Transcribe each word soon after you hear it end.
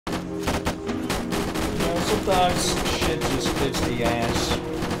sometimes shit just fits the ass.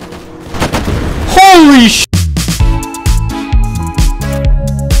 Holy sh!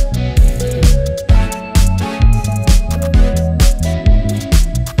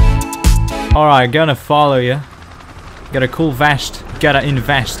 Alright, gonna follow you. Got a cool vest. Gotta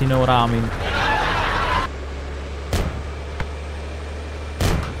invest, you know what I mean.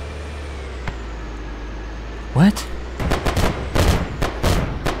 What?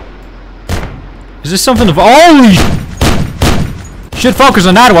 Is this something of holy should focus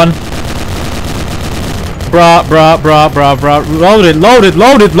on that one. Bruh.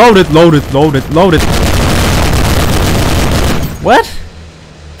 Load it. What?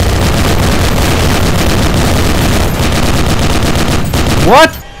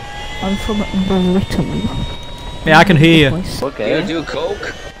 What? I'm from Britain. Yeah, I can hear you. Okay. You do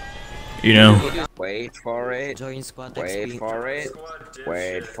coke? You know. Wait for it. Wait for it.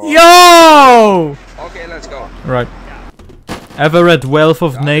 Wait for it. Yo! Okay, let's go. Right. Ever read Wealth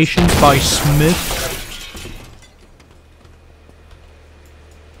of Nations by Smith?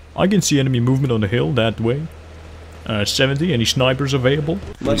 I can see enemy movement on the hill that way. 70, any snipers available?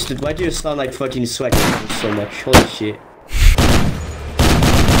 Mustard, why do you sound like fucking sweating so much? Holy shit.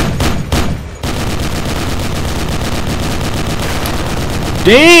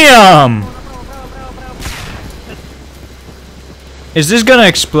 Damn! Is this gonna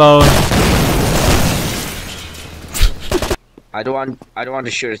explode? I don't want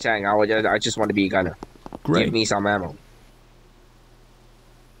to shoot a tank. I just want to be a gunner. Great. Give me some ammo.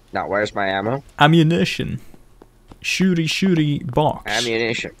 Now, where's my ammo? Ammunition. Shooty box.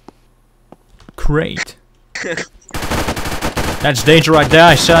 Ammunition. Crate. That's danger right there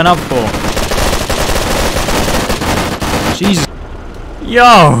I sign up for. Jesus.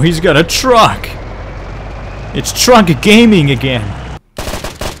 Yo, he's got a truck. It's truck gaming again.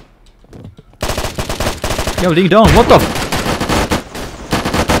 Yo, ding dong, what the f—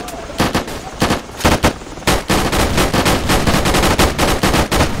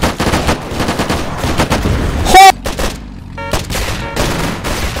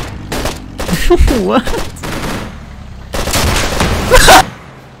 What?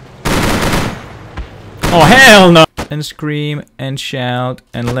 Oh hell no! And scream and shout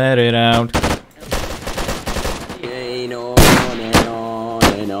and let it out.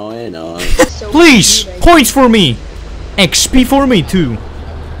 Please! Points for me! XP for me too!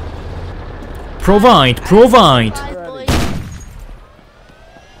 Provide!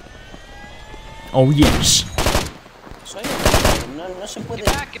 Oh yes!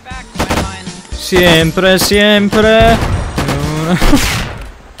 Siempre.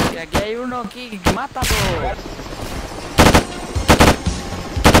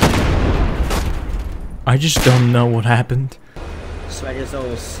 I just don't know what happened.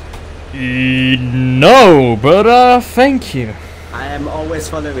 No, but thank you. I am always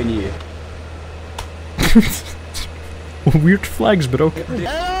following you. Weird flags, but okay.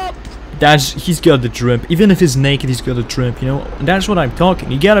 He's got the drip. Even if he's naked, he's got the drip, you know? That's what I'm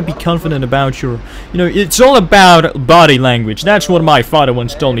talking. You gotta be confident about your... You know, it's all about body language. That's what my father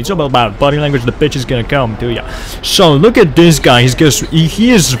once told me. It's all about body language. The bitch is gonna come to ya. So, look at this guy. He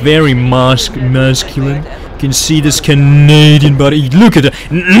is very masculine. You can see this Canadian body. Look at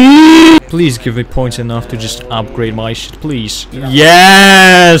it. Please give me points enough to just upgrade my shit, please.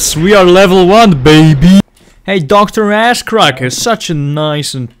 Yes! We are level 1, baby! Hey, Dr. Asscracker, such a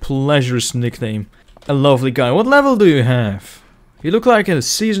nice and pleasurous nickname. A lovely guy. What level do you have? You look like a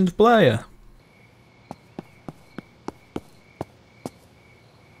seasoned player.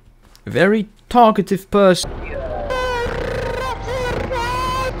 Very talkative person.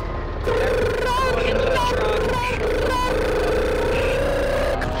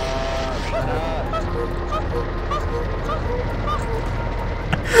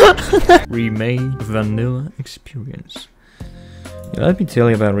 Remade vanilla experience. Yeah, let me tell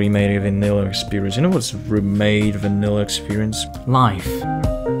you about remade vanilla experience. You know what's remade vanilla experience? Life.